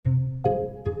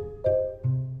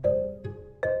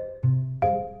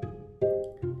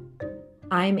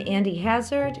I'm Andy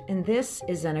Hazard, and this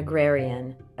is An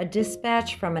Agrarian, a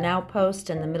dispatch from an outpost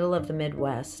in the middle of the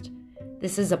Midwest.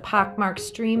 This is a pockmarked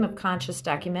stream of conscious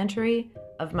documentary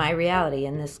of my reality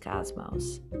in this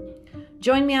cosmos.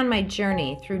 Join me on my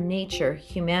journey through nature,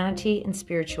 humanity, and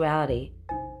spirituality,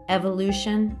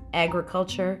 evolution,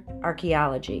 agriculture,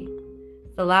 archaeology,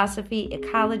 philosophy,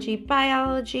 ecology,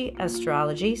 biology,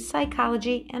 astrology,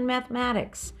 psychology, and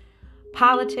mathematics,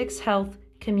 politics, health,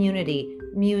 community,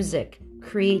 music,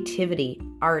 creativity,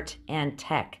 art, and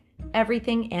tech,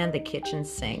 everything and the kitchen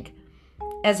sink.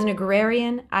 As an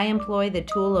agrarian, I employ the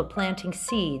tool of planting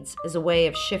seeds as a way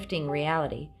of shifting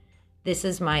reality. This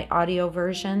is my audio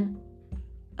version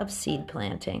of seed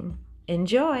planting.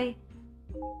 Enjoy!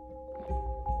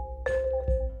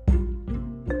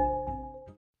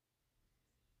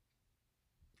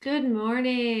 Good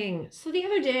morning. So the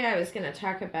other day I was going to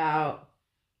talk about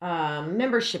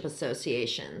membership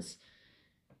associations.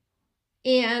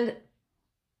 And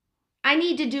I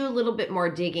need to do a little bit more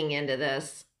digging into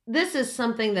this. This is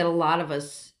something that a lot of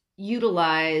us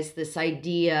utilize, this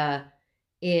idea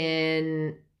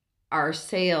in our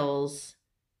sales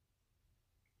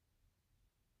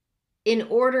in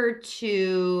order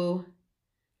to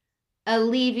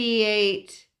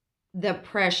alleviate the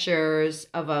pressures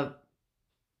of a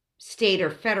state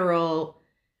or federal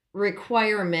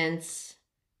requirements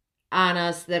on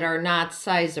us that are not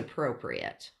size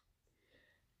appropriate.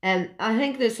 And I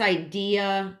think this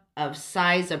idea of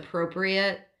size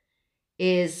appropriate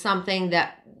is something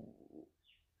that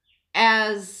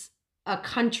as a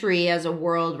country, as a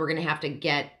world, we're going to have to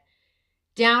get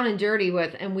down and dirty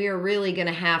with, and we are really going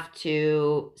to have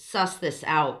to suss this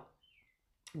out,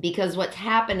 because what's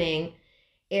happening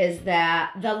is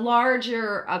that the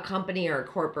larger a company or a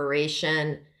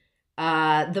corporation,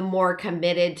 the more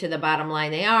committed to the bottom line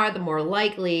they are, the more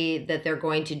likely that they're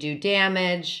going to do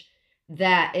damage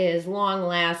that is long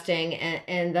lasting,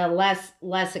 and the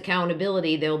less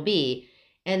accountability there'll be.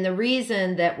 And the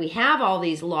reason that we have all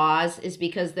these laws is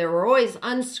because there were always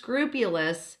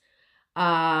unscrupulous,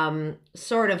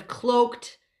 sort of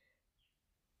cloaked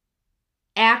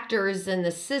actors in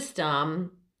the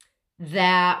system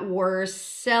that were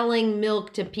selling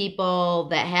milk to people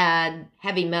that had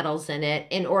heavy metals in it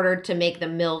in order to make the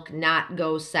milk not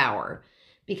go sour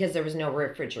because there was no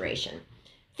refrigeration.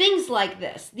 Things like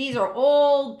this. These are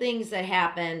old things that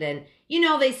happened. And,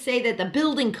 they say that the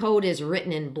building code is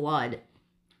written in blood.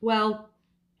 Well,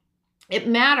 it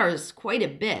matters quite a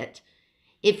bit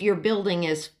if your building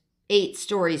is 8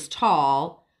 stories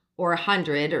tall or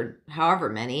 100 or however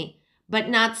many, but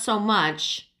not so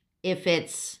much if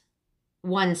it's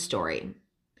 1 story.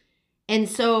 And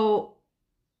so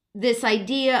this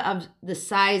idea of the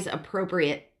size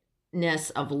appropriateness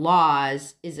of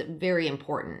laws is very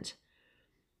important.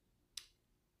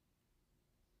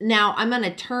 Now, I'm going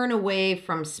to turn away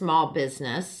from small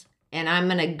business and I'm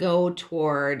going to go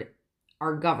toward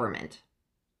our government.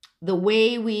 The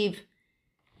way we've,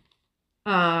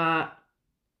 and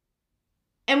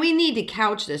we need to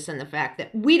couch this in the fact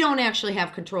that we don't actually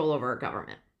have control over our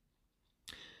government.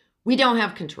 We don't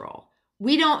have control.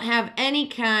 We don't have any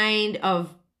kind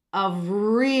of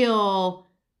real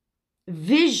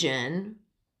vision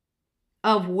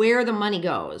of where the money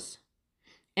goes.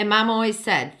 And Mom always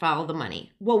said, follow the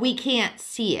money. Well, we can't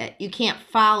see it. You can't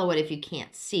follow it if you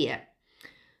can't see it.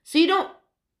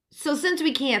 So since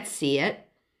we can't see it,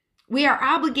 we are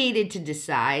obligated to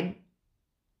decide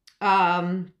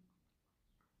what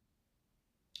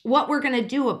we're going to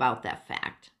do about that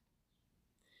fact.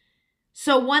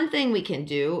 So one thing we can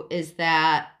do is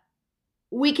that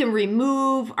we can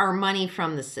remove our money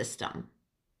from the system,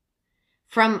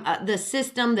 the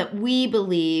system that we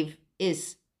believe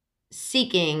is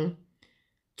seeking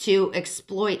to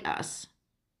exploit us.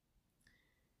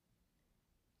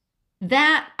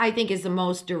 That, I think, is the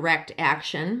most direct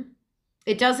action.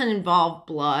 It doesn't involve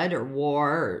blood or war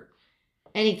or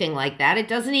anything like that. It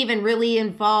doesn't even really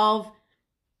involve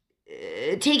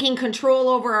taking control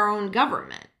over our own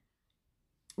government.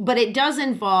 But it does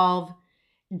involve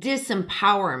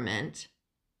disempowerment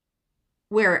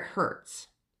where it hurts.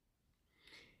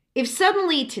 If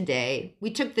suddenly today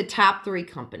we took the top 3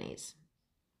 companies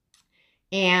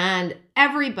and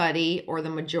everybody, or the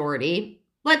majority,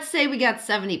 let's say we got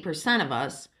 70% of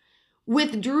us,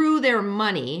 withdrew their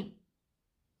money,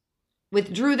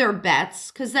 withdrew their bets,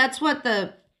 because that's what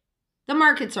the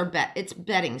markets are it's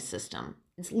betting system.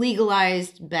 It's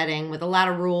legalized betting with a lot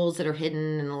of rules that are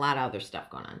hidden and a lot of other stuff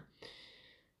going on.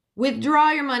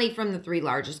 Withdraw your money from the 3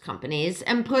 largest companies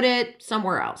and put it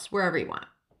somewhere else, wherever you want.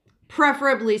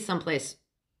 Preferably someplace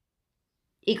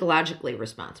ecologically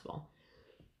responsible.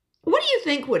 What do you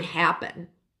think would happen?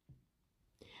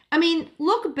 I mean,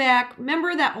 look back.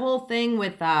 Remember that whole thing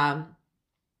with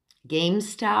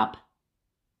GameStop?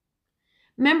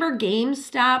 Remember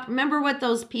GameStop? Remember what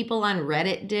those people on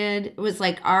Reddit did? It was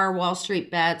like our Wall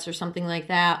Street Bets or something like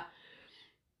that.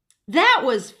 That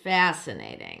was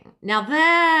fascinating. Now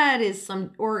that is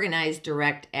some organized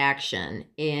direct action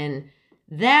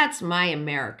that's my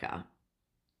America.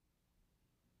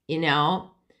 You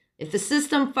know, if the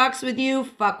system fucks with you,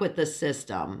 fuck with the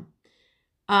system.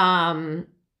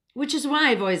 Which is why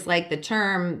I've always liked the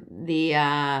term,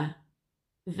 the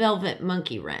velvet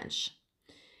monkey wrench.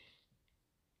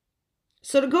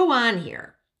 So to go on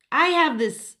here, I have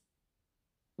this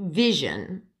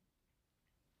vision,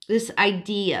 this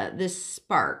idea, this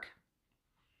spark,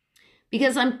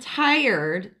 because I'm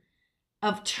tired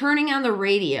of turning on the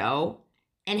radio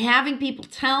and having people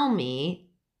tell me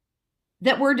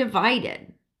that we're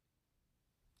divided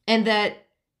and that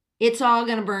it's all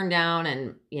going to burn down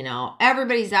and, you know,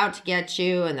 everybody's out to get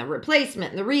you and the replacement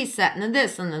and the reset and the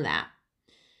this and the that.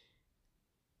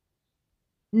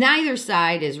 Neither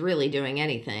side is really doing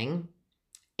anything.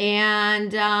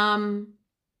 And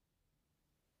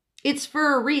it's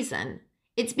for a reason.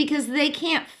 It's because they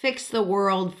can't fix the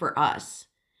world for us.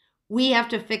 We have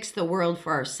to fix the world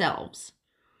for ourselves.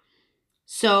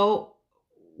 So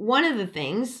one of the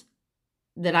things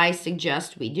that I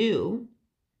suggest we do,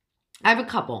 I have a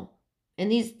couple, and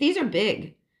these are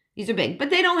big. These are big, but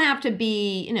they don't have to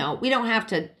be, you know, we don't have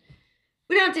to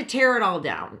tear it all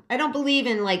down. I don't believe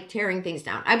in like tearing things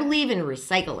down. I believe in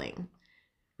recycling.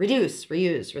 Reduce,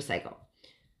 reuse, recycle.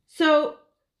 So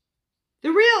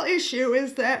the real issue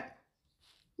is that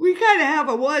we kind of have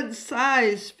a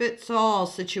one-size-fits-all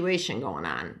situation going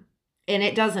on, and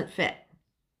it doesn't fit.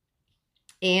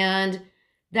 And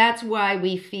that's why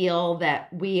we feel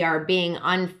that we are being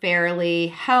unfairly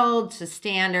held to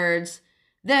standards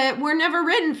that were never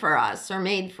written for us or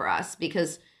made for us.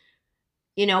 Because,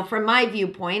 you know, from my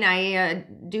viewpoint, I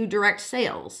do direct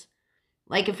sales.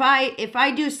 Like if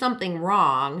I do something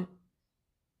wrong,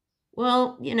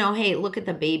 well, you know, hey, look at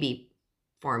the baby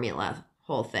formula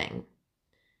whole thing.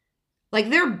 Like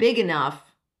they're big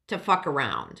enough to fuck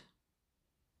around.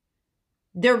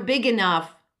 They're big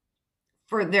enough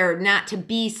for there not to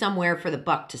be somewhere for the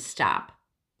buck to stop.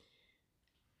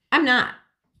 I'm not.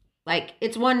 Like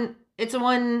it's a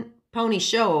one pony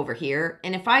show over here,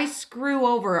 and if I screw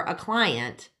over a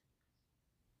client,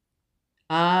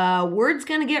 word's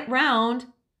gonna get round.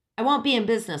 I won't be in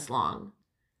business long.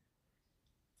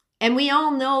 And we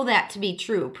all know that to be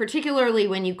true, particularly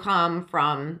when you come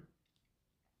from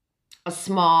a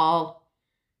small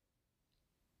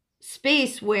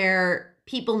space where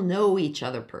people know each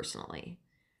other personally.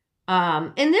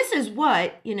 And this is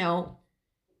what, you know,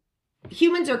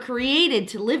 humans are created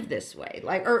to live this way,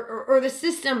 like, or the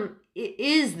system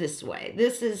is this way.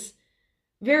 This is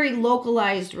very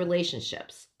localized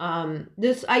relationships.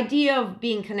 This idea of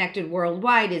being connected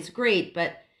worldwide is great,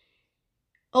 but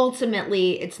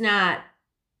ultimately it's not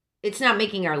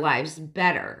making our lives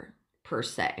better per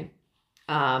se.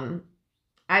 I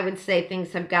would say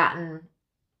things have gotten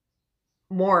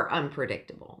more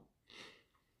unpredictable.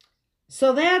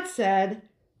 So that said,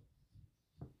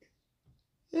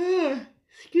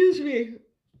 excuse me.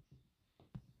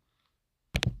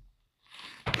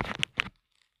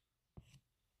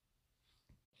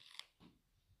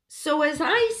 So as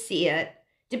I see it,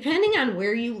 depending on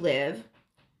where you live,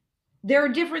 there are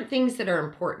different things that are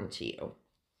important to you.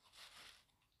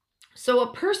 So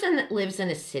a person that lives in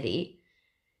a city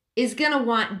is going to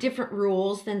want different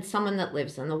rules than someone that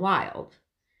lives in the wild.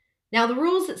 Now, the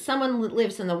rules that someone that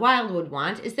lives in the wild would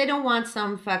want is they don't want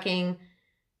some fucking,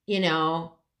 you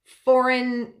know,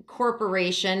 foreign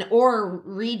corporation or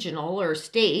regional or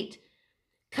state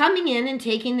coming in and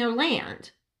taking their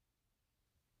land.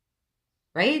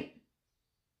 Right?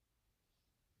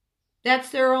 That's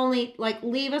their only, like,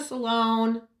 leave us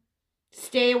alone,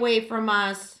 stay away from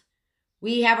us.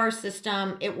 We have our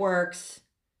system, it works.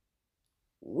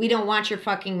 We don't want your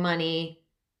fucking money.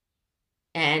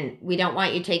 And we don't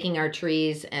want you taking our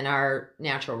trees and our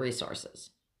natural resources.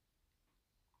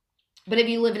 But if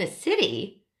you live in a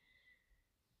city,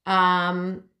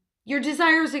 your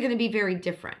desires are going to be very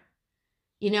different.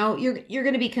 You know, you're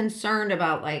going to be concerned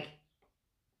about, like,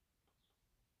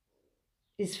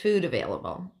 is food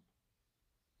available?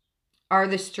 Are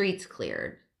the streets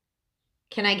cleared?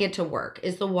 Can I get to work?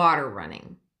 Is the water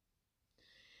running?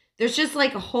 There's just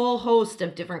like a whole host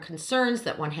of different concerns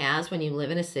that one has when you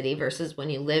live in a city versus when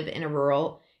you live in a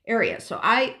rural area. So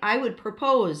I would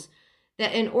propose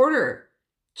that in order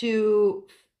to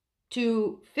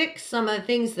fix some of the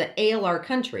things that ail our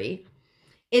country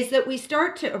is that we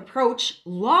start to approach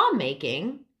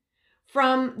lawmaking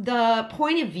from the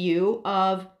point of view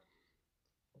of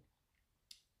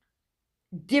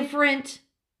different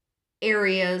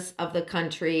areas of the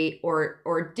country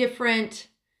or different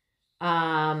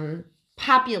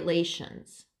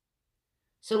populations.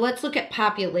 So let's look at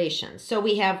populations. So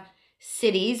we have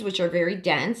cities, which are very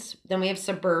dense. Then we have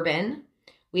suburban.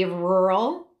 We have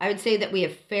rural. I would say that we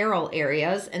have feral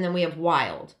areas, and then we have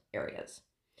wild areas.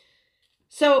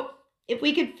 So if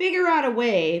we could figure out a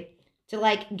way to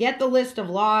like get the list of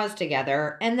laws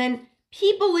together, and then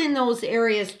people in those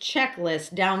areas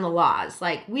checklist down the laws.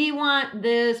 Like, we want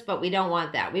this, but we don't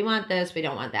want that. We want this, we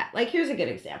don't want that. Like, here's a good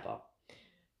example.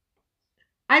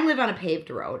 I live on a paved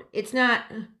road. It's not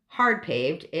hard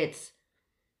paved. It's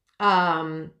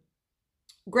gravel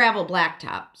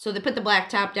blacktop. So they put the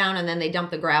blacktop down and then they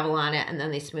dump the gravel on it and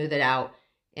then they smooth it out.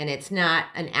 And it's not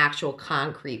an actual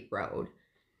concrete road.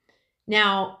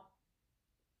 Now,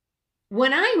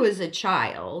 when I was a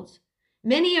child,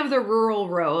 many of the rural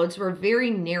roads were very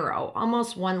narrow,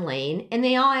 almost one lane, and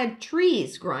they all had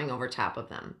trees growing over top of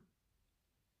them.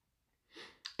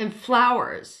 And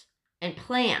flowers, and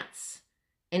plants,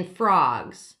 and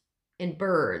frogs, and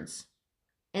birds,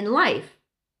 and life.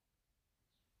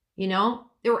 You know,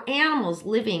 there were animals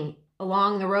living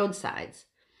along the roadsides.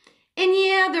 And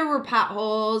yeah, there were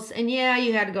potholes, and yeah,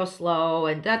 you had to go slow,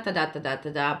 and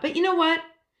da-da-da-da-da-da-da. But you know what?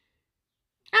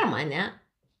 I don't mind that.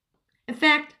 In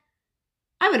fact,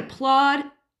 I would applaud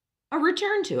a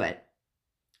return to it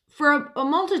for a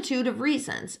multitude of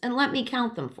reasons, and let me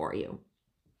count them for you.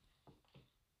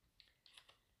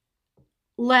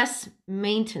 Less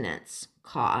maintenance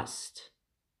cost.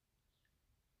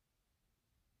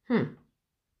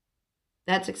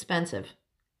 That's expensive.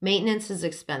 Maintenance is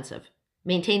expensive.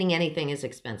 Maintaining anything is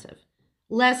expensive.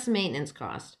 Less maintenance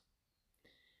cost.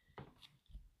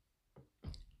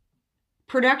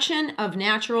 Production of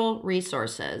natural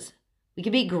resources. We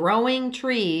could be growing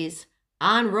trees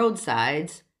on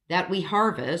roadsides that we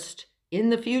harvest in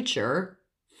the future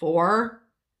for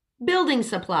building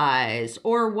supplies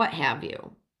or what have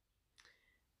you.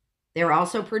 They're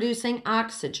also producing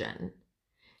oxygen.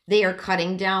 They are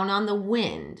cutting down on the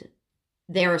wind.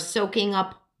 They are soaking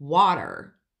up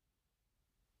water,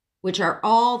 which are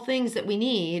all things that we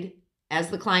need as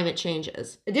the climate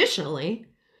changes. Additionally,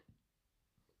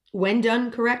 when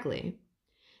done correctly,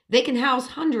 they can house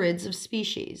hundreds of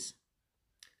species,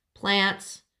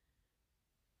 plants,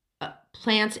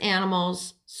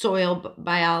 animals, soil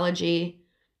biology,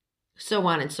 so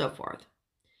on and so forth.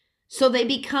 So they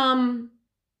become,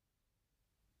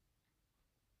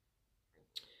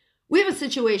 we have a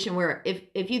situation where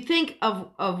if you think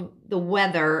of the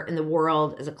weather in the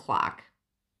world as a clock,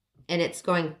 and it's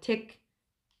going tick,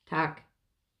 tock,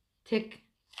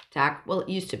 well, it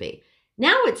used to be.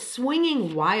 Now it's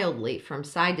swinging wildly from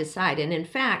side to side. And in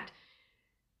fact,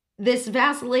 this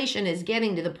vacillation is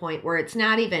getting to the point where it's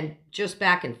not even just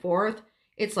back and forth.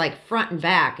 It's like front and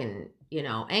back and, you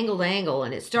know, angle to angle.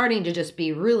 And it's starting to just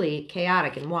be really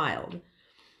chaotic and wild.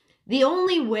 The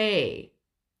only way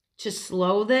to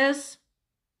slow this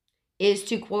is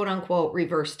to, quote unquote,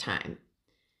 reverse time.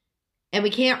 And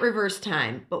we can't reverse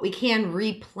time, but we can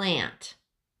replant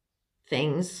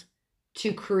things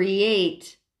to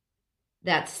create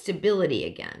that stability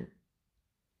again.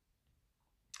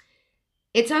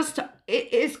 It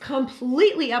is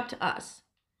completely up to us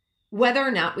whether or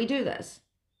not we do this.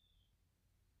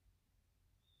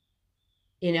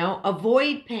 You know,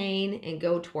 avoid pain and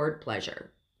go toward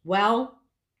pleasure. Well,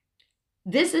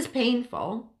 this is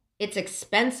painful. It's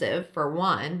expensive for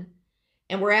one,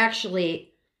 and we're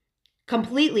actually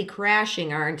completely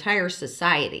crashing our entire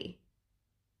society,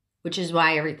 which is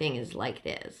why everything is like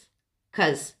this.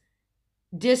 Because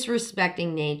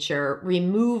disrespecting nature,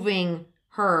 removing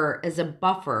her as a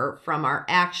buffer from our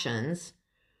actions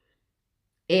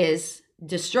is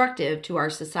destructive to our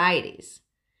societies.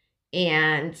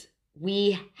 And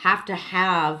we have to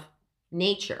have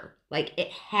nature. Like,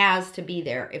 it has to be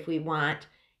there if we want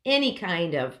any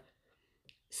kind of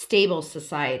stable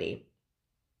society.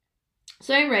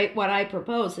 So anyway, what I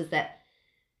propose is that,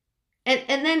 and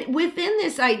then within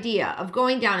this idea of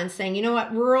going down and saying, you know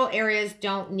what, rural areas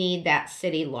don't need that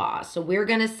city law. So we're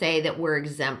going to say that we're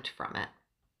exempt from it.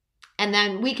 And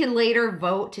then we can later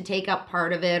vote to take up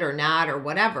part of it or not or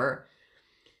whatever.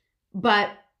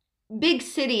 But big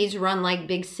cities run like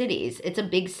big cities. It's a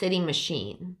big city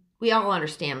machine. We all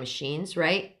understand machines,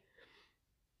 right?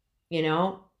 You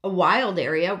know, a wild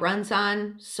area runs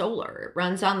on solar. It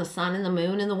runs on the sun and the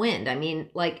moon and the wind. I mean,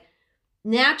 like,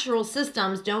 natural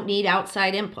systems don't need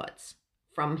outside inputs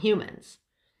from humans.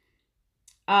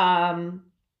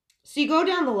 So you go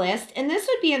down the list, and this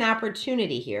would be an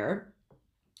opportunity here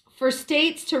for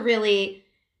states to really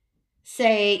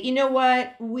say, you know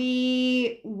what,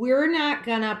 we're not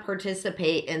gonna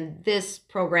participate in this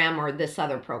program or this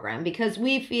other program because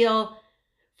we feel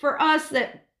for us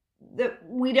that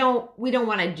we don't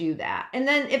want to do that. And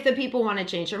then if the people want to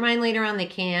change their mind later on, they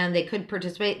could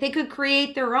participate. They could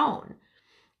create their own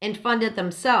and fund it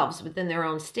themselves within their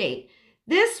own state.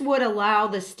 This would allow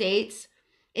the states,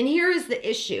 and here is the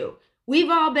issue. We've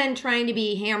all been trying to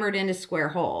be hammered into square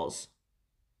holes.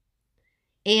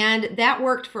 And that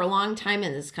worked for a long time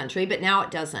in this country, but now it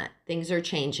doesn't. Things are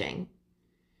changing.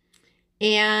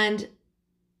 And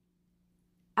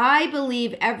I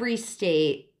believe every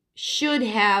state should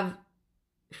have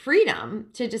freedom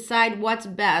to decide what's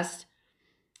best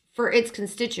for its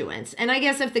constituents. And I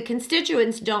guess if the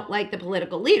constituents don't like the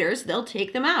political leaders, they'll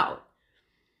take them out.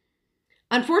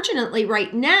 Unfortunately,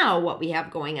 right now, what we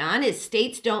have going on is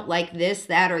states don't like this,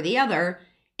 that, or the other,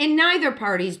 and neither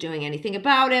party's doing anything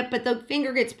about it, but the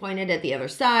finger gets pointed at the other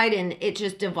side, and it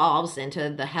just devolves into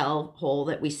the hell hole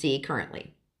that we see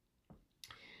currently.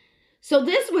 So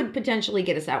this would potentially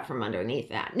get us out from underneath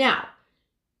that. Now,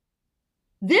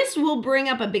 this will bring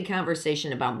up a big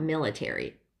conversation about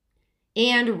military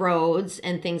and roads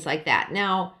and things like that.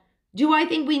 Now, do I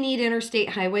think we need interstate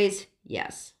highways?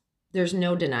 Yes, there's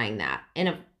no denying that. And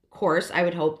of course, I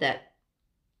would hope that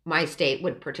my state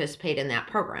would participate in that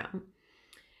program.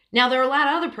 Now, there are a lot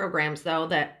of other programs, though,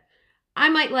 that I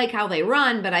might like how they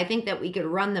run, but I think that we could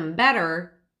run them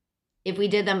better if we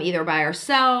did them either by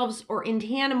ourselves or in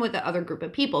tandem with the other group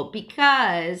of people,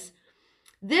 because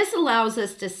this allows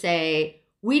us to say,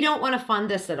 we don't want to fund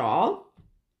this at all,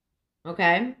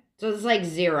 okay? So it's like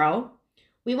zero.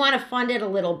 We want to fund it a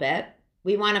little bit.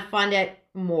 We want to fund it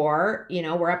more. You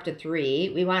know, we're up to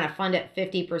 3. We want to fund it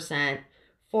 50%.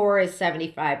 4 is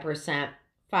 75%.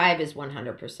 5 is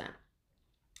 100%.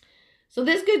 So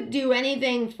this could do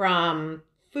anything from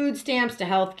food stamps to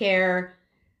healthcare.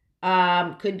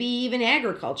 Could be even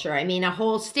agriculture. I mean, a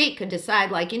whole state could decide,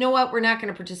 like, you know what, we're not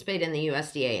going to participate in the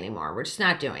USDA anymore. We're just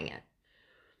not doing it.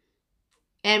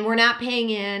 And we're not paying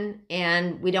in,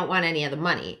 and we don't want any of the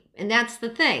money. And that's the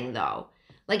thing, though.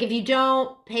 Like, if you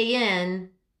don't pay in,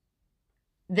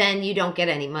 then you don't get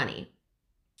any money.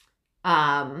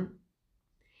 And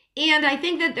I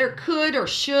think that there could or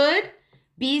should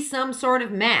be some sort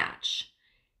of match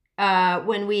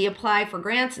when we apply for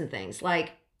grants and things.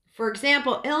 Like, for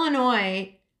example,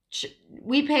 Illinois,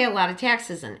 we pay a lot of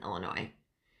taxes in Illinois.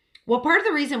 Well, part of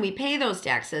the reason we pay those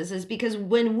taxes is because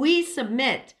when we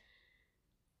submit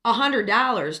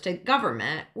 $100 to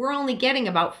government, we're only getting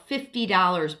about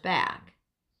 $50 back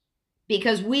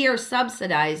because we are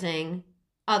subsidizing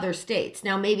other states.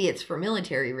 Now, maybe it's for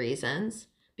military reasons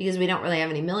because we don't really have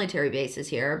any military bases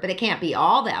here, but it can't be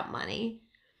all that money.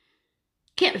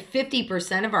 Can't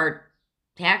 50% of our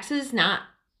taxes not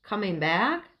coming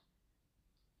back?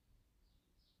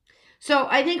 So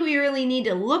I think we really need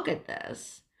to look at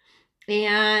this.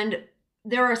 And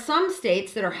there are some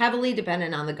states that are heavily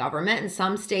dependent on the government and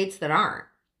some states that aren't.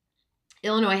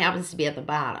 Illinois happens to be at the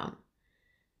bottom.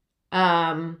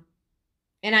 And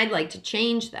I'd like to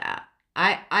change that.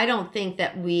 I don't think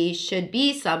that we should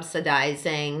be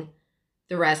subsidizing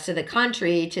the rest of the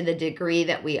country to the degree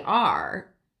that we are.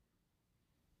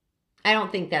 I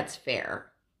don't think that's fair.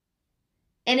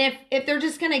 And if they're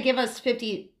just going to give us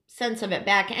 50 cents of it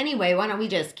back anyway, why don't we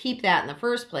just keep that in the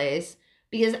first place?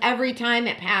 Because every time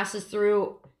it passes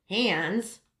through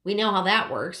hands, we know how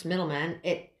that works, middlemen,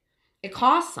 it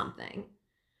costs something.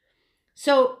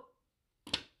 So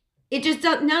it just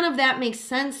does, none of that makes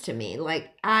sense to me.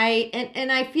 Like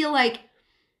I feel like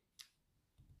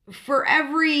for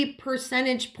every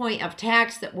percentage point of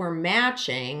tax that we're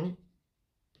matching,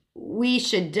 we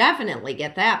should definitely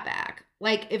get that back.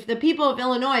 Like if the people of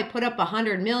Illinois put up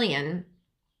 $100 million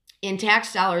in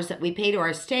tax dollars that we pay to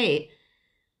our state,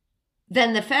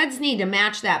 then the feds need to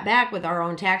match that back with our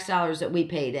own tax dollars that we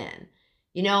paid in,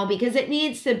 you know, because it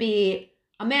needs to be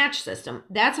a match system.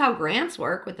 That's how grants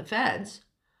work with the feds.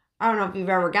 I don't know if you've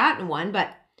ever gotten one, but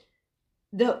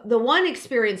the one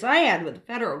experience I had with the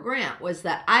federal grant was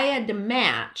that I had to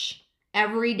match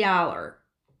every dollar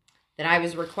that I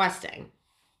was requesting.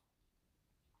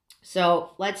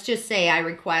 So let's just say I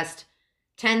request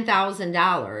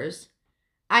 $10,000.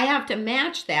 I have to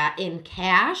match that in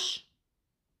cash,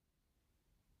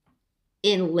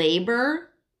 in labor,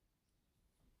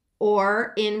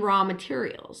 or in raw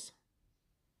materials.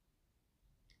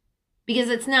 Because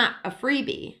it's not a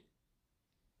freebie.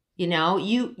 You know,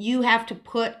 you have to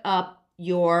put up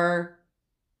your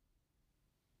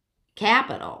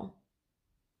capital,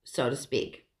 so to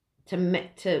speak.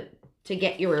 to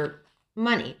get your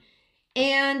money.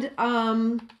 And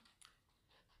I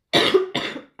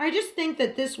just think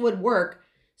that this would work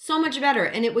so much better,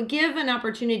 and it would give an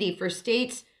opportunity for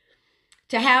states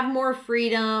to have more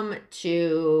freedom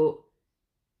to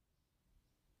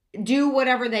do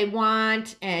whatever they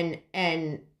want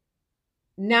and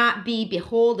not be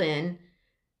beholden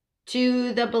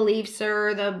to the beliefs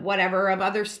or the whatever of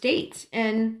other states.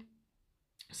 And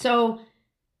so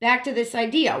back to this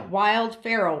idea, wild,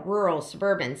 feral, rural,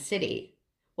 suburban, city.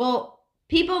 Well,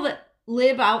 people that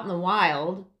live out in the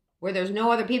wild where there's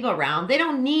no other people around, they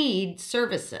don't need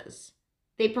services.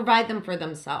 They provide them for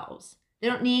themselves. They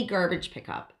don't need garbage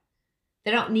pickup.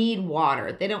 They don't need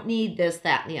water. They don't need this,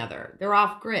 that, and the other. They're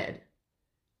off grid.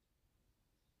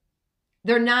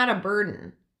 They're not a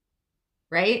burden,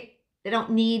 right? They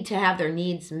don't need to have their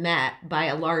needs met by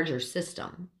a larger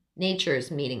system. Nature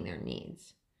is meeting their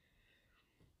needs.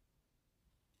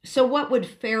 So what would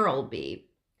feral be?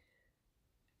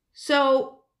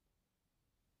 So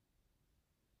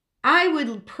I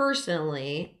would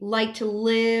personally like to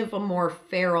live a more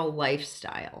feral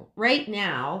lifestyle. Right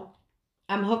now,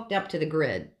 I'm hooked up to the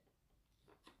grid.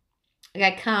 I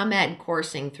got ComEd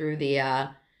coursing through the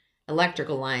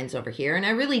electrical lines over here, and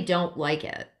I really don't like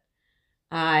it.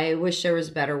 I wish there was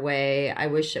a better way. I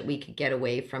wish that we could get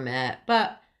away from it,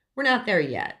 but we're not there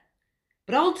yet.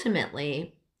 But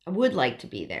ultimately, I would like to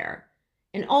be there.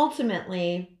 And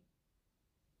ultimately,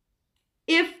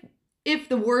 if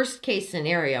the worst case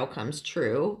scenario comes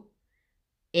true,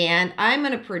 and I'm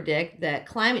going to predict that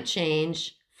climate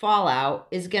change fallout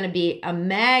is going to be a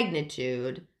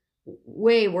magnitude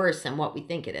way worse than what we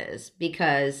think it is,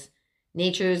 because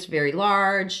nature is very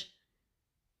large,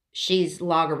 she's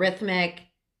logarithmic,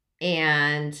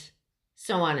 and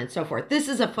so on and so forth. This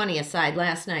is a funny aside.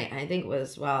 Last night, I think it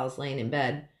was while I was laying in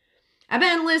bed, I've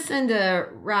been listening to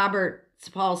Robert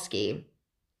Sapolsky,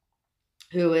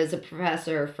 who is a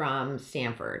professor from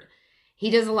Stanford.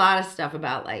 He does a lot of stuff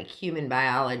about like human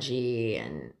biology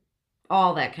and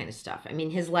all that kind of stuff. I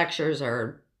mean, his lectures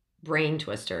are brain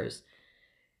twisters.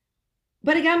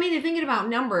 But it got me to thinking about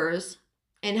numbers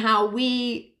and how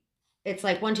it's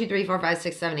like 1, 2, 3, 4, 5,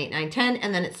 6, 7, 8, 9, 10,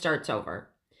 and then it starts over.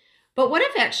 But what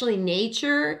if actually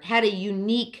nature had a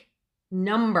unique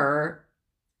number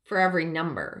for every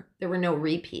number? There were no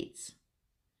repeats.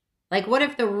 Like, what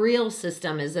if the real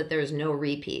system is that there's no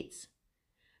repeats?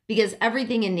 Because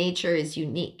everything in nature is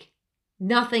unique.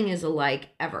 Nothing is alike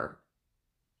ever.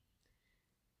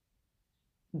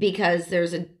 Because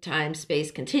there's a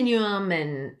time-space continuum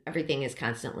and everything is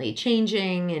constantly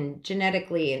changing, and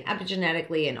genetically and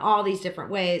epigenetically and all these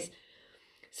different ways.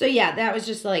 So yeah, that was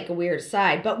just like a weird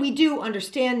aside. But we do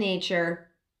understand nature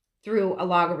through a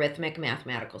logarithmic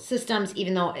mathematical systems,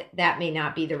 even though that may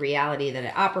not be the reality that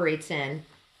it operates in.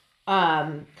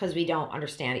 Because we don't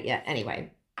understand it yet.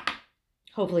 Anyway,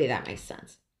 hopefully that makes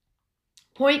sense.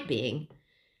 Point being,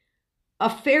 a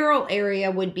feral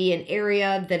area would be an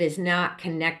area that is not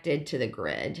connected to the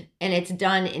grid, and it's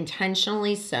done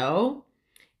intentionally so.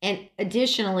 And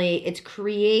additionally, it's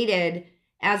created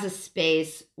as a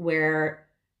space where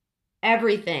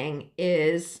everything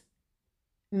is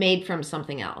made from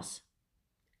something else.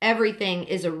 Everything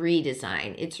is a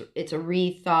redesign. It's a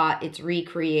rethought. It's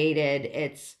recreated.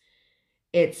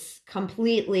 It's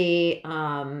completely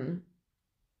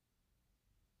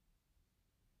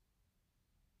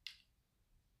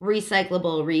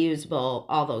recyclable, reusable,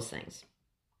 all those things.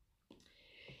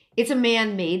 It's a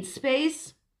man-made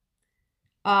space.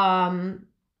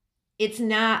 It's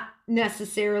not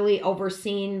necessarily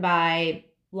overseen by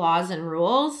laws and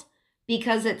rules,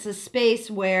 because it's a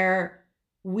space where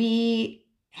we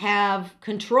have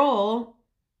control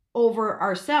over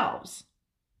ourselves.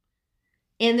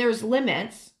 And there's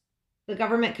limits. The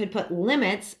government could put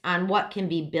limits on what can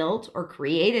be built or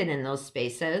created in those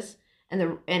spaces,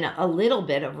 and a little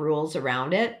bit of rules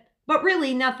around it, but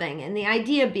really nothing. And the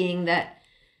idea being that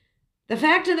the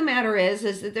fact of the matter is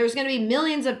that there's going to be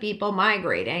millions of people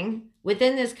migrating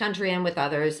within this country and with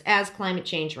others as climate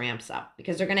change ramps up,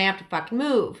 because they're going to have to fucking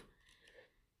move.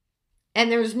 And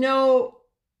there's no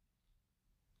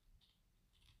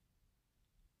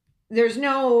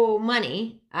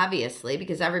money, obviously,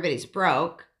 because everybody's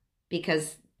broke,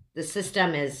 because the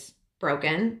system is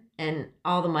broken and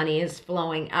all the money is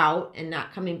flowing out and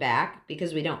not coming back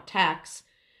because we don't tax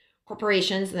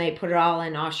corporations and they put it all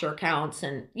in offshore accounts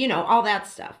and, all that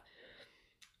stuff.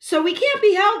 So we can't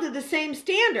be held to the same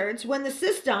standards when the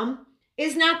system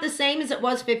is not the same as it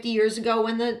was 50 years ago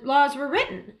when the laws were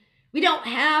written. We don't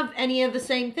have any of the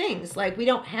same things. Like, we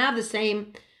don't have the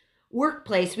same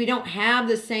workplace. We don't have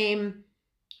the same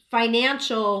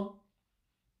financial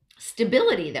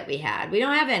stability that we had. We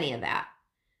don't have any of that.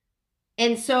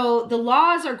 And so the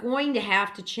laws are going to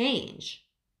have to change.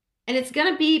 And it's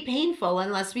going to be painful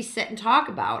unless we sit and talk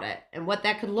about it and what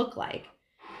that could look like.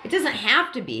 It doesn't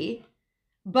have to be,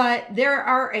 but there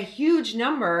are a huge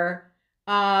number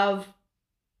of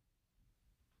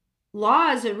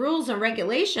laws and rules and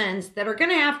regulations that are going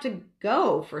to have to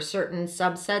go for certain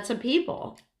subsets of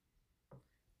people.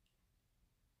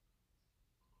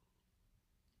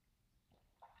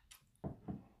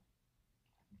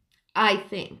 I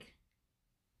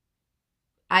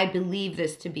believe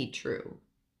this to be true.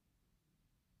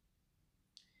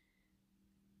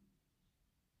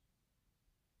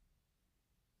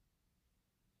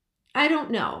 I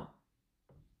don't know.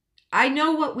 I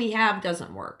know what we have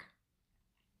doesn't work.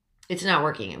 It's not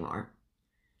working anymore.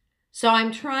 So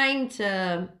I'm trying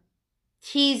to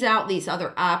tease out these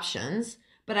other options,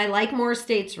 but I like more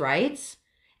states' rights,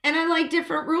 and I like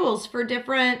different rules for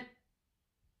different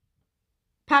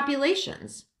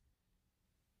populations,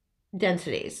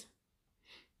 densities.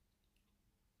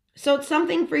 So it's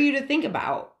something for you to think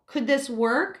about. Could this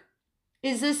work?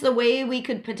 Is this the way we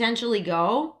could potentially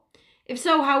go? If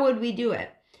so, how would we do it?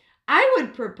 I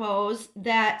would propose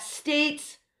that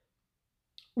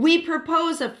we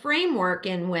propose a framework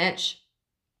in which,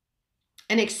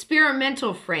 an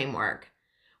experimental framework,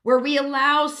 where we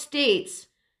allow states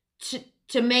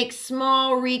to make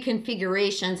small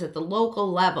reconfigurations at the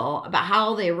local level about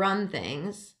how they run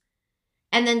things,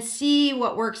 and then see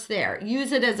what works there.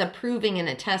 Use it as a proving and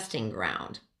a testing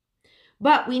ground.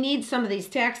 But we need some of these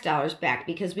tax dollars back,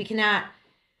 because we cannot,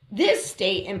 this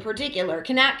state in particular,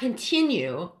 cannot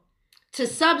continue to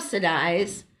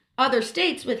subsidize other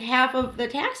states with half of the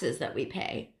taxes that we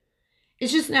pay.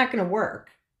 It's just not going to work.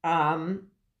 I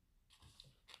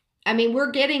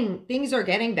mean, things are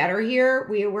getting better here.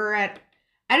 We were at,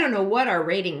 I don't know what our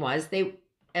rating was.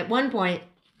 At one point,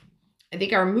 I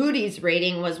think our Moody's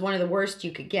rating was one of the worst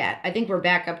you could get. I think we're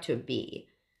back up to a B,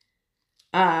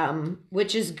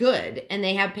 which is good. And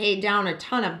they have paid down a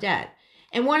ton of debt.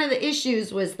 And one of the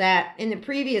issues was that in the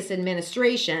previous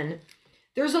administration,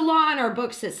 there's a law in our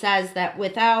books that says that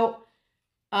without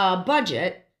a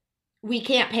budget, we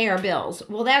can't pay our bills.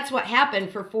 Well, that's what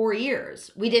happened for 4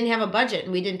 years. We didn't have a budget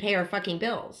and we didn't pay our fucking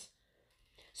bills.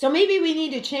 So maybe we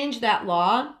need to change that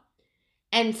law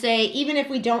and say, even if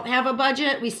we don't have a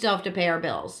budget, we still have to pay our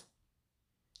bills.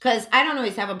 Because I don't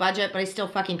always have a budget, but I still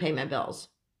fucking pay my bills.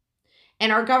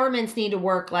 And our governments need to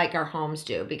work like our homes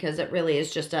do, because it really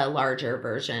is just a larger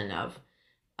version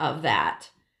of that.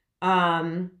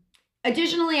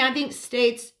 Additionally, I think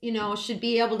states, should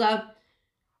be able to,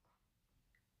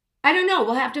 I don't know,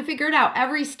 we'll have to figure it out.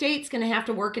 Every state's going to have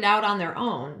to work it out on their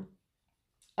own.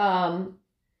 And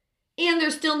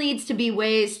there still needs to be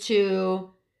ways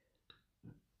to,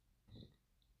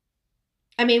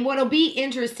 what'll be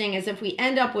interesting is if we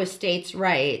end up with states'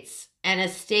 rights and a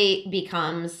state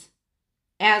becomes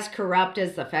as corrupt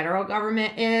as the federal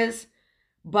government is,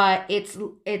 but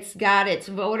it's got its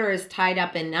voters tied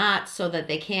up in knots so that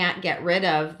they can't get rid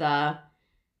of the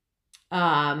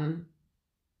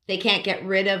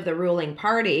ruling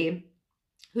party.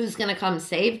 Who's going to come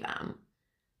save them?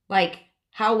 Like,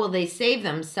 how will they save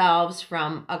themselves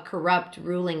from a corrupt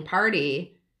ruling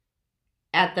party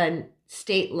at the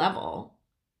state level?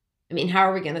 How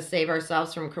are we going to save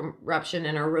ourselves from corruption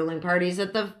in our ruling parties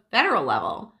at the federal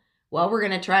level? Well, we're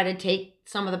going to try to take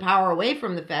some of the power away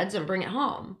from the feds and bring it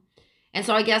home. And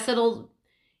so I guess it'll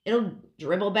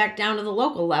dribble back down to the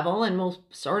local level and we'll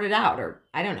sort it out. Or,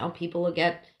 I don't know, people will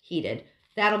get heated.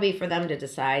 That'll be for them to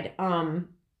decide. But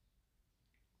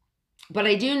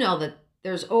I do know that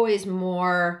there's always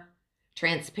more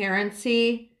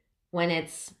transparency when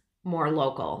it's more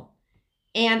local.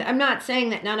 And I'm not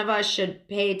saying that none of us should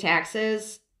pay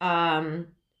taxes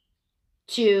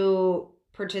to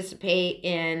participate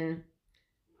in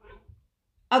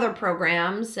other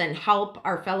programs and help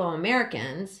our fellow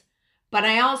Americans. But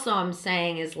I also am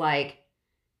saying is like,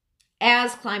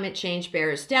 as climate change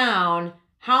bears down,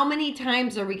 how many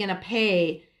times are we going to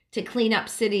pay to clean up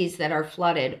cities that are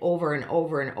flooded over and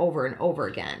over and over and over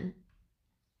again?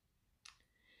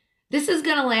 This is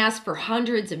going to last for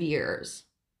hundreds of years.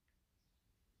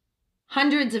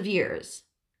 Hundreds of years.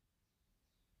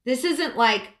 This isn't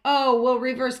like, oh, we'll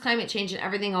reverse climate change and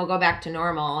everything will go back to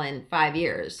normal in 5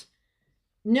 years.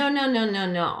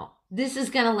 No. This is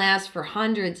going to last for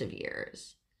hundreds of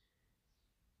years.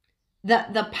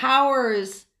 The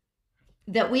powers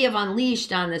that we have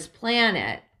unleashed on this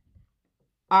planet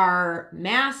are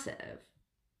massive.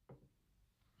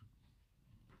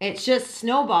 It's just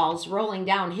snowballs rolling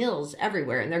down hills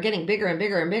everywhere, and they're getting bigger and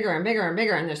bigger and bigger and bigger and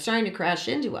bigger, and they're starting to crash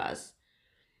into us.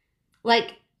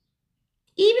 Like,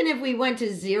 even if we went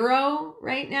to zero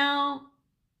right now,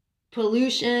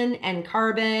 pollution and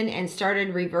carbon, and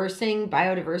started reversing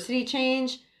biodiversity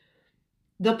change,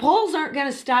 the poles aren't going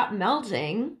to stop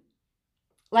melting.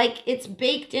 Like, it's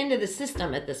baked into the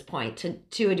system at this point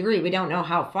to a degree. We don't know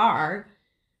how far,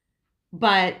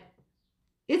 but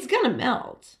it's going to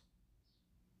melt.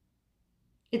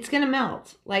 It's going to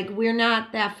melt. Like, we're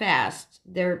not that fast.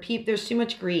 There's too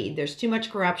much greed. There's too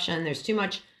much corruption. There's too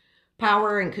much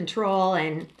power and control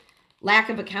and lack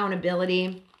of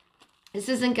accountability. This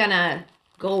isn't going to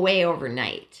go away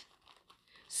overnight.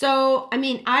 So, I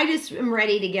mean, I just am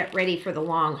ready to get ready for the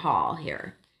long haul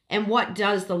here. And what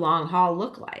does the long haul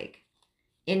look like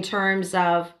in terms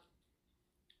of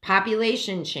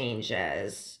population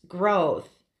changes, growth,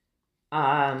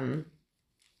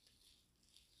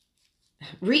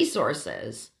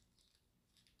 resources?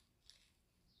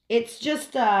 It's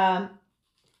just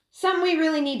something we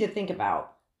really need to think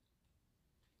about.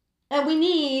 And we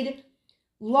need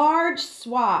large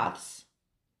swaths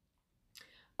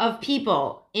of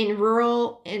people in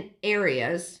rural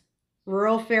areas,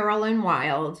 rural, feral, and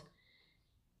wild,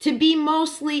 to be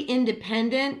mostly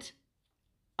independent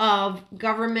of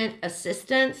government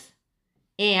assistance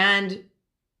and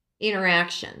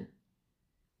interaction.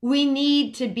 We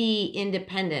need to be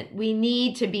independent. We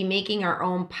need to be making our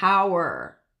own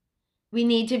power. We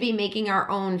need to be making our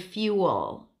own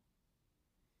fuel.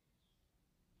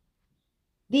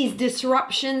 These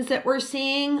disruptions that we're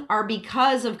seeing are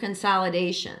because of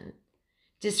consolidation.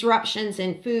 Disruptions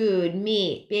in food,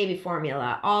 meat, baby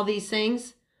formula, all these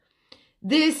things.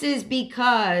 This is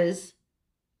because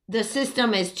the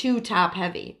system is too top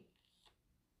heavy.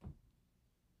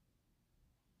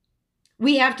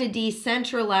 We have to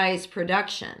decentralize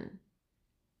production.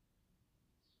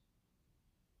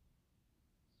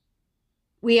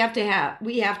 We have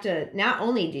to not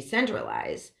only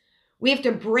decentralize, we have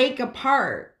to break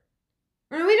apart.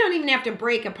 Or we don't even have to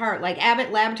break apart, like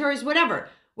Abbott Laboratories, whatever.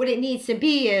 What it needs to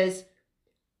be is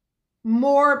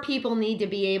more people need to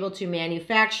be able to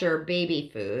manufacture baby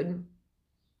food.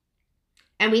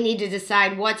 And we need to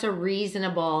decide what's a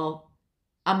reasonable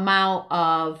amount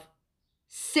of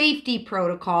safety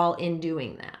protocol in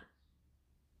doing that.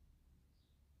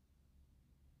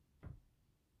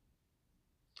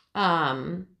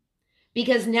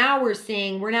 Because now we're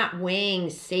saying we're not weighing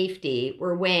safety.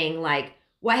 We're weighing, like,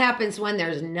 what happens when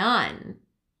there's none?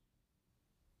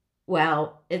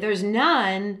 Well, if there's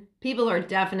none, people are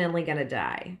definitely going to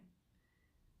die.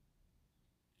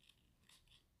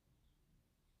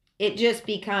 It just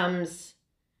becomes,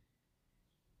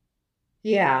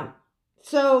 yeah.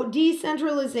 So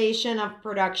decentralization of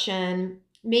production,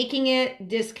 making it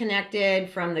disconnected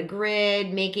from the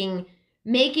grid, making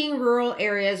rural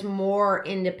areas more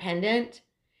independent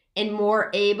and more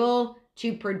able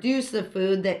to produce the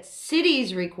food that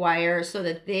cities require so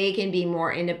that they can be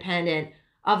more independent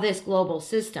of this global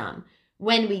system.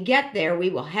 When we get there, we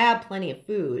will have plenty of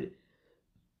food.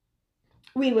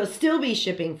 We will still be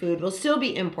shipping food. We'll still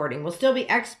be importing. We'll still be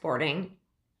exporting.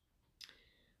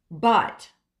 But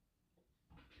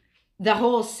the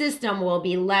whole system will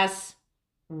be less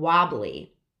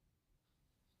wobbly.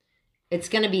 It's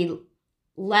going to be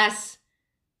less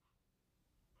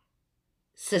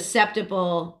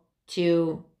susceptible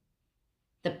to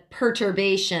the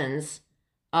perturbations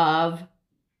of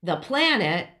the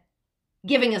planet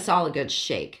giving us all a good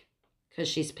shake because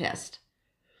she's pissed.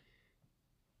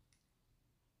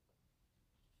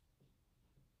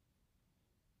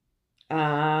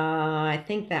 I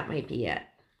think that might be it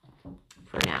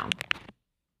for now.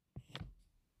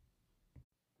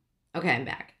 Okay, I'm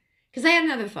back. Because I had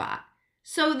another thought.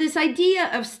 So this idea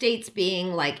of states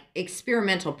being like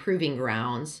experimental proving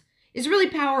grounds is really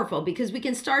powerful because we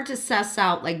can start to suss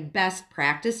out like best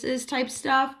practices type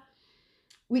stuff.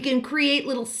 We can create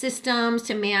little systems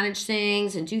to manage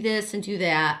things and do this and do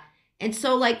that. And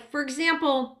so, like, for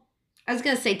example, I was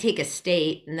going to say take a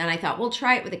state, and then I thought, we'll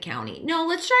try it with a county. No,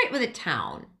 let's try it with a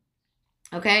town.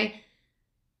 Okay?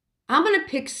 I'm going to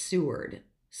pick Seward.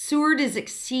 Seward is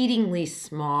exceedingly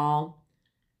small.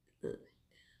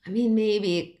 I mean,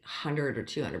 maybe 100 or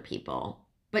 200 people,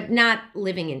 but not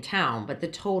living in town, but the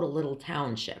total little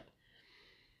township.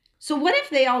 So what if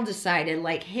they all decided,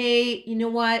 like, hey, you know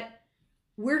what?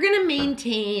 We're going to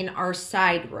maintain our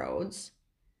side roads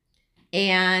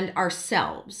and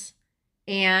ourselves.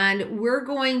 And we're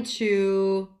going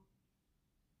to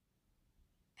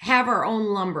have our own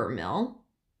lumber mill.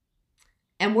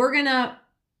 And we're going to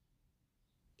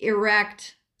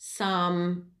erect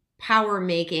some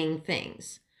power-making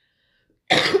things.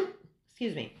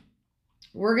 Excuse me.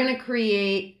 We're going to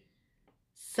create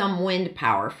some wind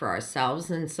power for ourselves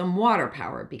and some water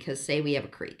power, because say we have a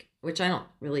creek, which I don't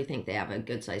really think they have a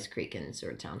good sized creek in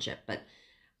Seward Township, but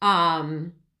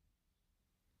I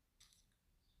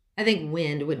think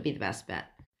wind would be the best bet.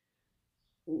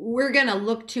 We're going to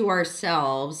look to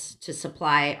ourselves to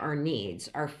supply our needs,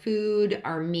 our food,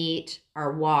 our meat,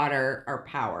 our water, our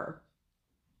power,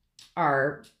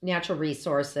 our natural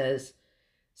resources,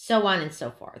 so on and so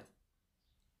forth.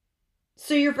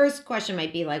 So your first question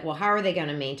might be like, well, how are they going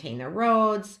to maintain their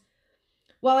roads?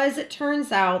 Well, as it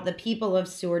turns out, the people of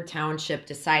Seward Township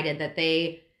decided that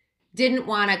they didn't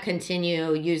want to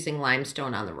continue using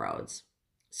limestone on the roads.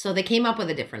 So they came up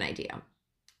with a different idea.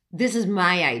 This is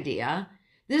my idea.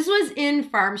 This was in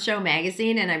Farm Show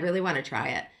magazine, and I really want to try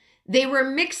it. They were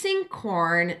mixing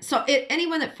corn. So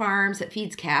anyone that farms, that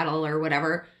feeds cattle or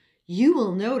whatever, you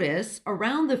will notice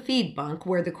around the feed bunk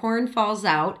where the corn falls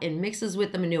out and mixes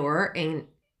with the manure and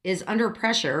is under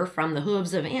pressure from the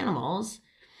hooves of animals,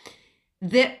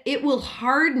 that it will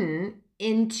harden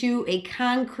into a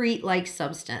concrete-like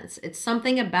substance. It's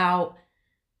something about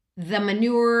the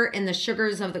manure and the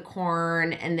sugars of the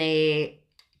corn and the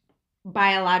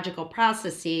biological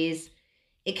processes.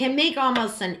 It can make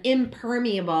almost an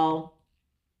impermeable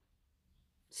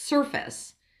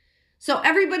surface. So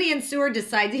everybody in Seward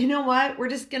decides, you know what? We're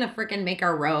just going to freaking make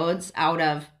our roads out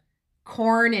of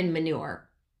corn and manure.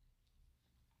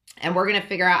 And we're going to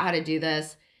figure out how to do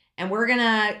this. And we're going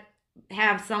to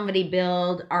have somebody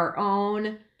build our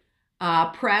own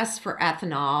press for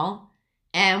ethanol.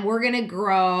 And we're going to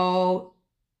grow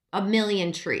 1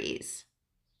 million trees.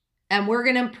 And we're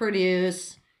going to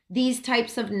produce these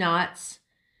types of nuts.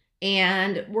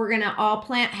 And we're going to all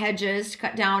plant hedges to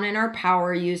cut down in our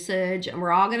power usage. And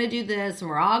we're all going to do this and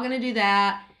we're all going to do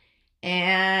that.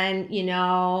 And, you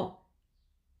know,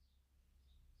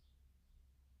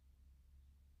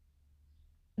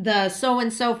 the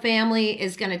so-and-so family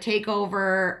is going to take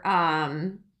over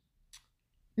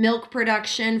milk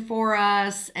production for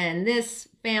us. And this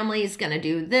family is going to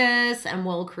do this. And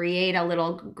we'll create a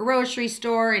little grocery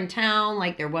store in town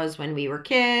like there was when we were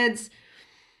kids.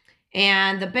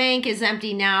 And the bank is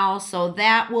empty now, so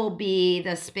that will be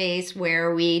the space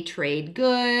where we trade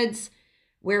goods,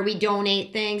 where we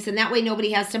donate things, and that way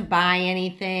nobody has to buy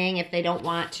anything if they don't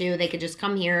want to. They could just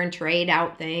come here and trade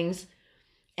out things.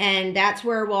 And that's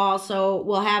where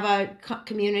we'll have a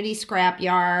community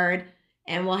scrapyard,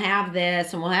 and we'll have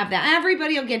this, and we'll have that.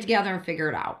 Everybody will get together and figure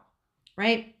it out,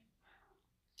 right?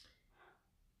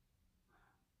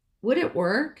 Would it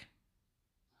work?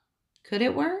 Could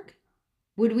it work?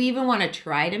 Would we even want to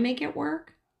try to make it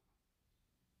work?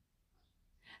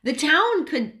 The town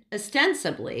could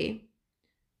ostensibly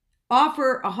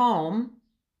offer a home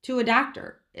to a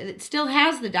doctor. It still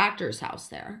has the doctor's house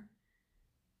there.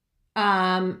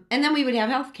 And then we would have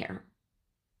health care.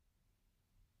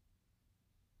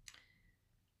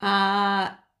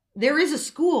 There is a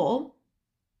school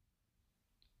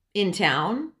in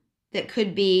town that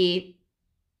could be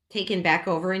taken back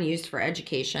over and used for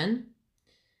education.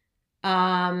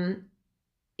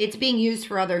 It's being used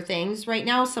for other things. Right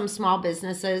now, some small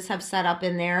businesses have set up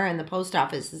in there and the post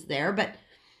office is there, but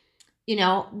you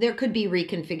know, there could be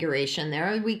reconfiguration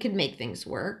there. We could make things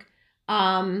work.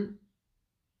 Yeah,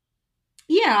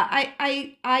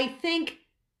 I think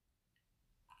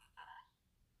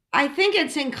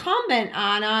it's incumbent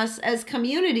on us as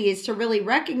communities to really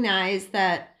recognize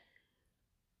that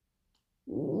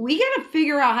we got to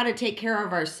figure out how to take care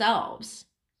of ourselves.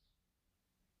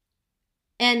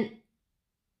 And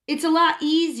it's a lot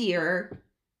easier.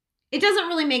 It doesn't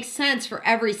really make sense for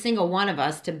every single one of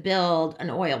us to build an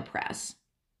oil press.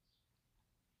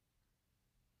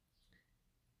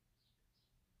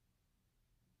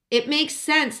 It makes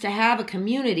sense to have a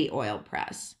community oil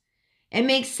press. It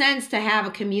makes sense to have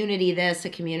a community this, a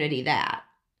community that.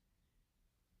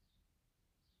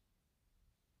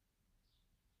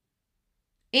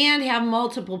 And have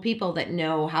multiple people that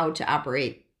know how to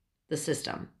operate the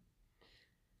system.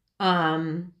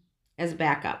 As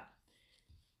backup.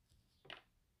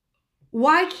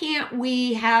 Why can't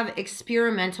we have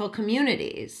experimental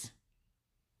communities?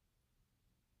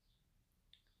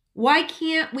 Why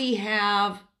can't we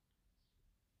have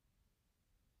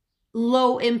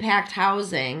low impact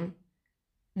housing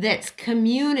that's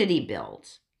community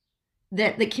built?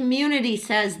 That the community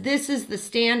says this is the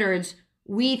standards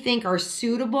we think are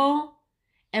suitable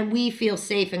and we feel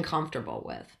safe and comfortable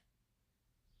with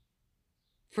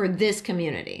for this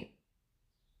community.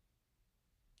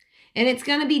 And it's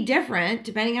going to be different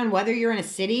depending on whether you're in a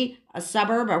city, a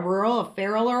suburb, a rural, a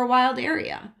feral, or a wild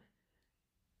area.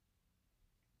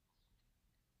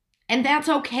 And that's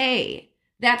okay.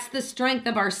 That's the strength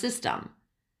of our system.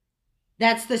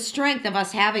 That's the strength of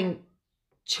us having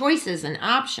choices and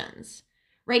options.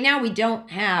 Right now, we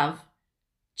don't have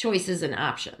choices and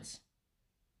options.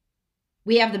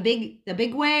 We have the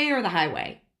big way or the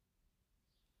highway.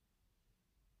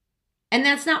 And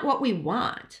that's not what we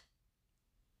want.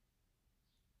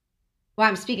 Well,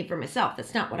 I'm speaking for myself.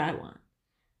 That's not what I want.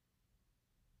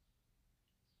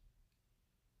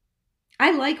 I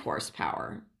like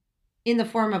horsepower in the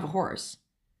form of a horse.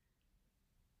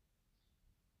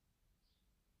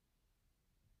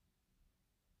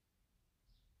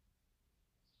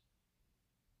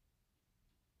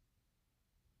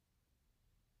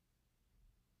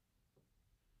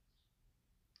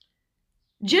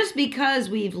 Just because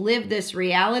we've lived this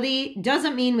reality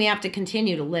doesn't mean we have to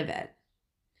continue to live it.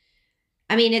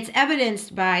 I mean, it's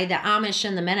evidenced by the Amish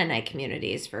and the Mennonite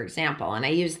communities, for example, and I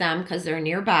use them because they're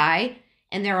nearby,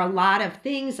 and there are a lot of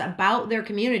things about their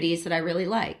communities that I really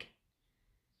like.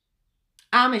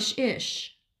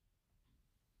 Amish-ish,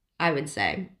 I would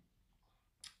say,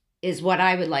 is what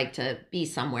I would like to be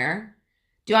somewhere.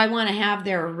 Do I want to have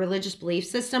their religious belief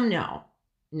system? No.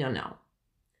 No.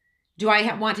 Do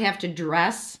I want to have to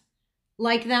dress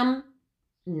like them?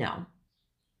 No.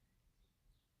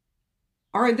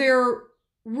 Are there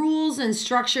rules and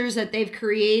structures that they've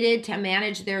created to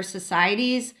manage their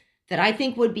societies that I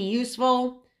think would be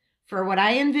useful for what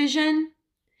I envision?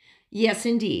 Yes,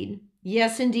 indeed.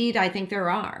 Yes, indeed, I think there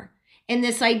are. And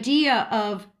this idea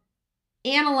of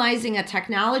analyzing a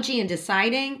technology and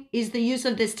deciding, is the use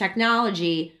of this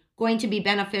technology going to be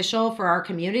beneficial for our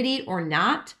community or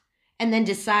not? And then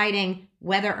deciding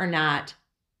whether or not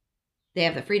they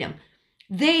have the freedom.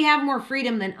 They have more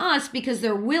freedom than us because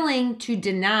they're willing to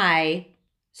deny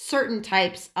certain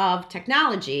types of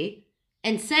technology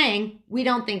and saying, we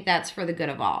don't think that's for the good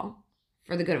of all,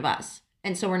 for the good of us.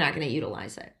 And so we're not going to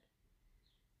utilize it.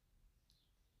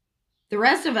 The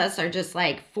rest of us are just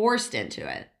like forced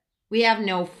into it. We have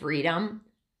no freedom.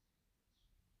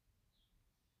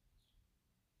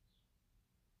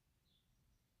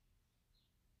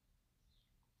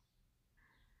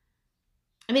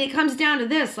 I mean, it comes down to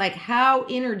this, like, how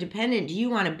interdependent do you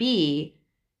want to be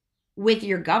with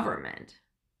your government?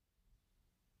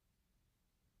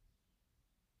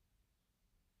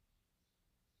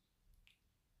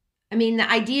 I mean,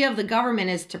 the idea of the government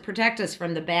is to protect us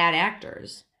from the bad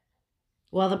actors.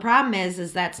 Well, the problem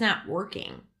is that's not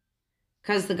working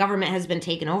because the government has been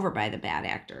taken over by the bad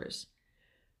actors.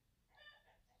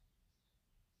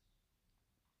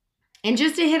 And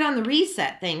just to hit on the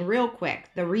reset thing real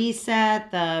quick, the reset,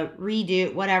 the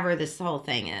redo, whatever this whole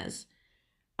thing is,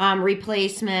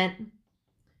 replacement.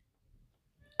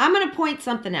 I'm going to point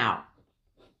something out.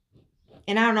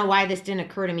 And I don't know why this didn't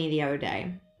occur to me the other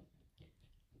day.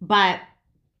 But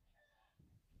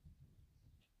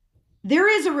there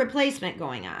is a replacement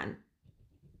going on.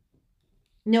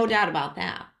 No doubt about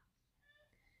that.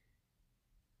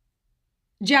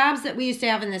 Jobs that we used to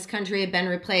have in this country have been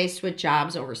replaced with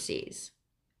jobs overseas.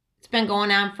 It's been going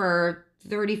on for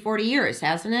 30, 40 years,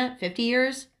 hasn't it? 50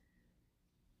 years?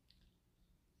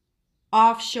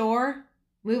 Offshore,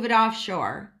 move it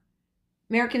offshore.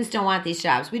 Americans don't want these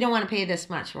jobs. We don't want to pay this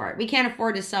much for it. We can't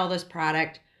afford to sell this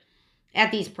product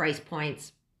at these price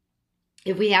points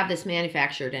if we have this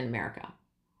manufactured in America.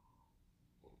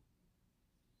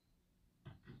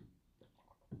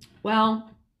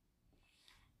 Well,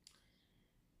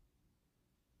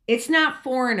 it's not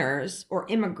foreigners or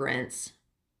immigrants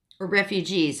or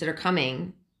refugees that are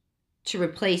coming to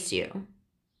replace you.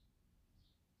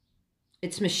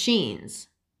 It's machines.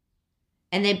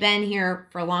 And they've been here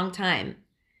for a long time.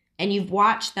 And you've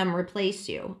watched them replace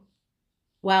you.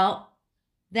 Well,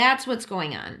 that's what's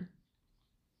going on.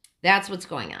 That's what's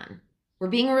going on. We're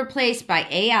being replaced by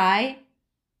AI,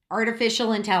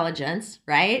 artificial intelligence,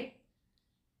 right?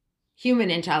 Human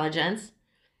intelligence,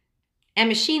 and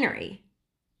machinery.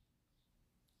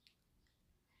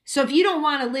 So if you don't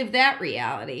want to live that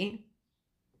reality,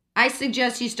 I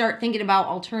suggest you start thinking about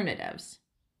alternatives,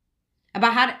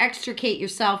 about how to extricate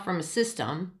yourself from a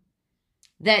system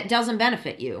that doesn't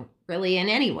benefit you really in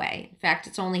any way. In fact,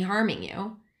 it's only harming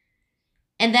you.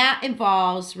 And that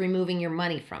involves removing your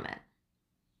money from it.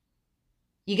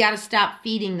 You got to stop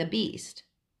feeding the beast.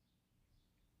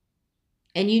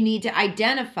 And you need to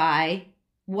identify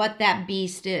what that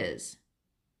beast is.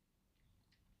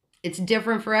 It's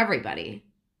different for everybody.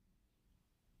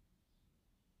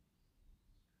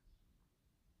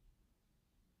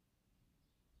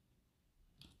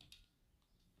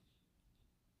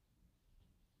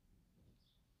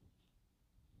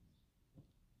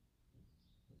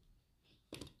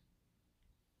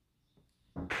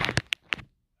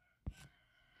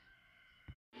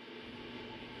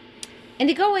 And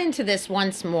to go into this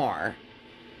once more,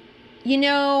 you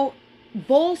know,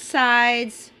 both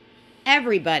sides,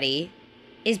 everybody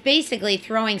is basically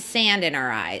throwing sand in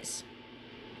our eyes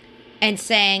and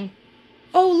saying,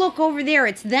 oh, look over there,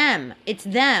 it's them, it's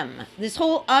them. This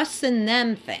whole us and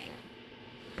them thing.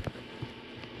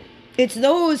 It's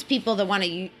those people that want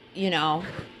to, you know,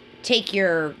 take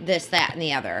your this, that, and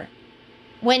the other.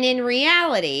 When in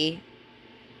reality,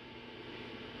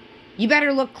 you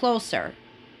better look closer.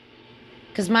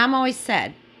 Because Mom always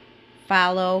said,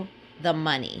 follow the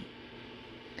money.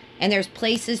 And there's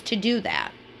places to do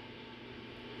that.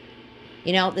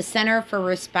 You know, the Center for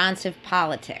Responsive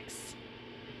Politics.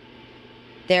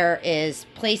 There is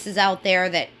places out there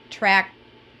that track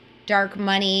dark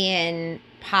money and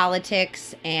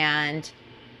politics and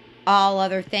all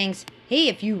other things. Hey,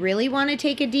 if you really want to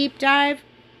take a deep dive,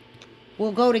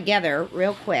 we'll go together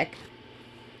real quick.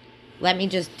 Let me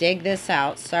just dig this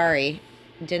out. Sorry,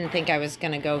 didn't think I was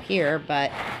going to go here,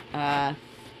 but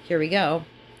here we go.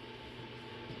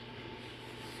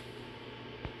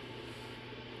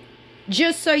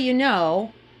 Just so you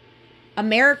know,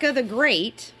 America the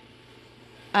Great,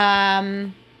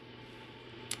 this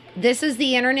is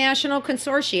the International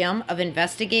Consortium of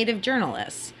Investigative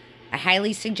Journalists. I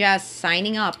highly suggest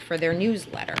signing up for their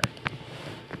newsletter.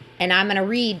 And I'm going to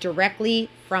read directly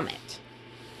from it.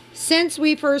 Since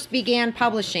we first began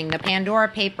publishing the Pandora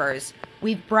Papers,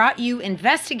 we've brought you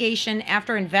investigation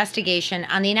after investigation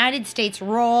on the United States'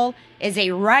 role as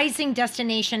a rising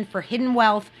destination for hidden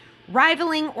wealth,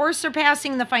 rivaling or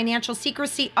surpassing the financial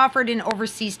secrecy offered in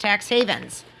overseas tax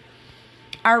havens.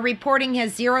 Our reporting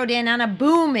has zeroed in on a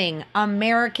booming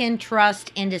American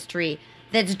trust industry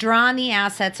that's drawn the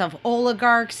assets of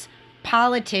oligarchs,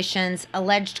 politicians,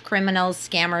 alleged criminals,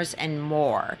 scammers, and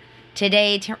more.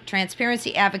 Today,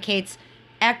 Transparency Advocates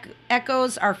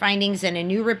echoes our findings in a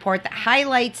new report that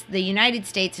highlights the United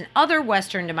States and other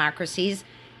Western democracies'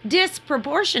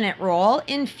 disproportionate role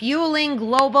in fueling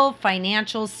global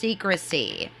financial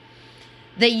secrecy.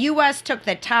 The U.S. took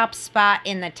the top spot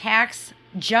in the Tax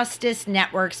Justice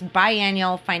Network's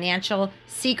biannual Financial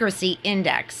Secrecy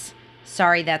Index.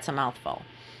 Sorry, that's a mouthful.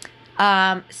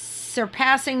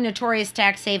 Surpassing notorious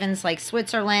tax havens like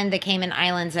Switzerland, the Cayman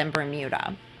Islands, and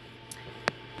Bermuda.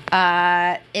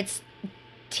 It's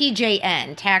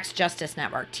TJN, Tax Justice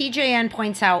Network. TJN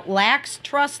points out lax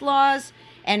trust laws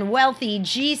and wealthy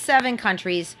G7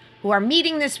 countries who are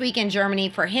meeting this week in Germany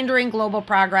for hindering global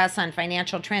progress on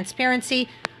financial transparency,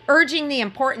 urging the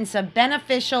importance of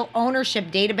beneficial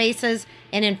ownership databases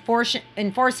and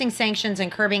enforcing sanctions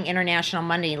and curbing international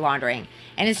money laundering.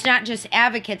 And it's not just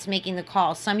advocates making the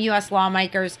call. Some U.S.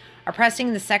 lawmakers are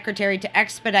pressing the secretary to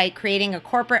expedite creating a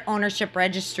corporate ownership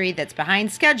registry that's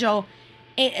behind schedule.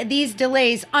 These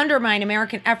delays undermine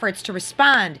American efforts to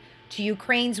respond to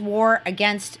Russia's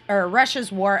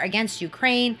war against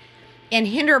Ukraine and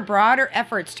hinder broader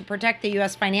efforts to protect the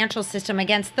U.S. financial system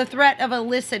against the threat of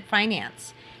illicit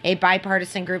finance, a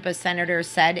bipartisan group of senators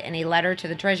said in a letter to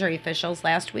the Treasury officials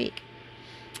last week.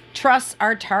 Trusts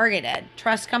are targeted.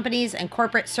 Trust companies and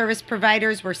corporate service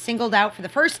providers were singled out for the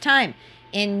first time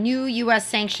in new U.S.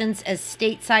 sanctions as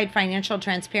stateside financial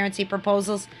transparency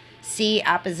proposals see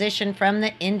opposition from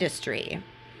the industry.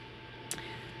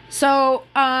 So,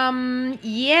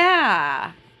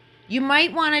 yeah, you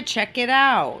might want to check it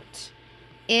out.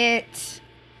 The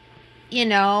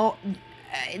International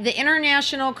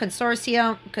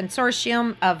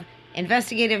Consortium of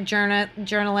Investigative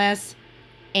Journalists,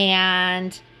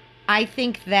 and I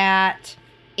think that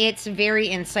it's very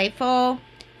insightful.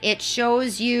 It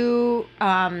shows you,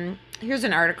 here's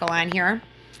an article on here.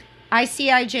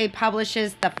 ICIJ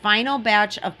publishes the final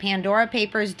batch of Pandora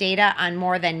Papers data on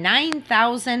more than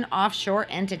 9,000 offshore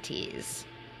entities.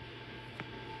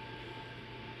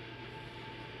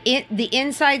 The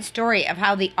inside story of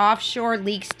how the Offshore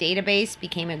Leaks database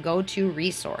became a go-to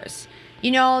resource.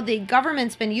 You know, the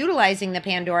government's been utilizing the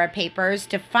Pandora Papers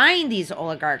to find these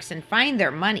oligarchs and find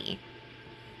their money.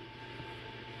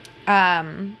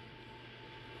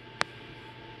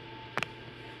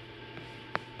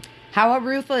 How a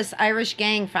ruthless Irish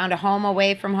gang found a home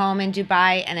away from home in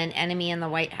Dubai and an enemy in the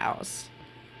White House.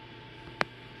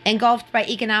 Engulfed by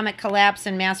economic collapse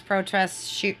and mass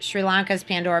protests, Sri Lanka's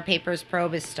Pandora Papers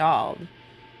probe is stalled.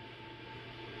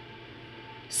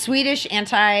 Swedish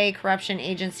anti-corruption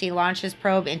agency launches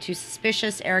probe into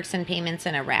suspicious Ericsson payments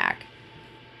in Iraq.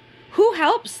 Who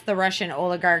helps the Russian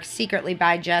oligarchs secretly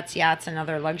buy jets, yachts, and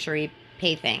other luxury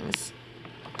playthings?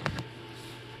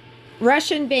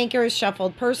 Russian bankers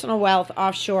shuffled personal wealth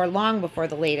offshore long before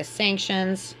the latest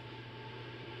sanctions.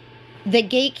 The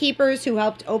gatekeepers who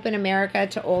helped open America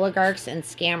to oligarchs and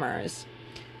scammers.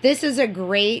 This is a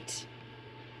great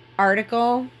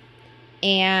article,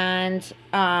 and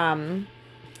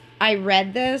I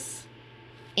read this,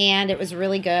 and it was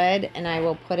really good, and I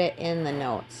will put it in the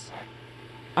notes.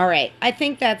 All right, I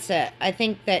think that's it. I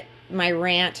think that my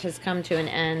rant has come to an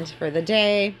end for the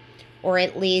day, or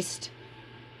at least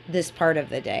this part of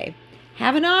the day.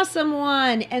 Have an awesome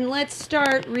one, and let's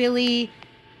start really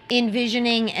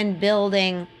envisioning and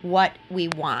building what we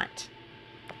want.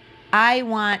 I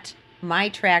want my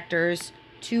tractors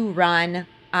to run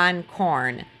on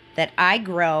corn that I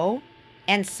grow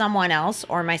and someone else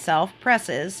or myself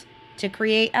presses to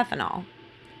create ethanol.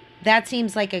 That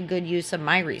seems like a good use of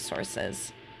my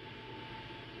resources.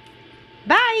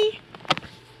 Bye!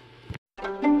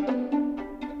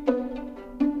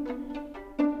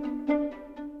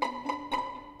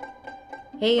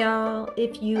 Hey y'all,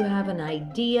 if you have an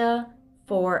idea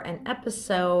for an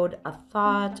episode, a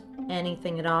thought,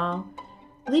 anything at all,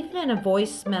 leave it in a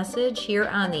voice message here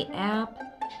on the app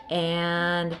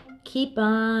and keep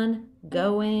on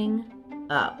going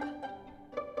up.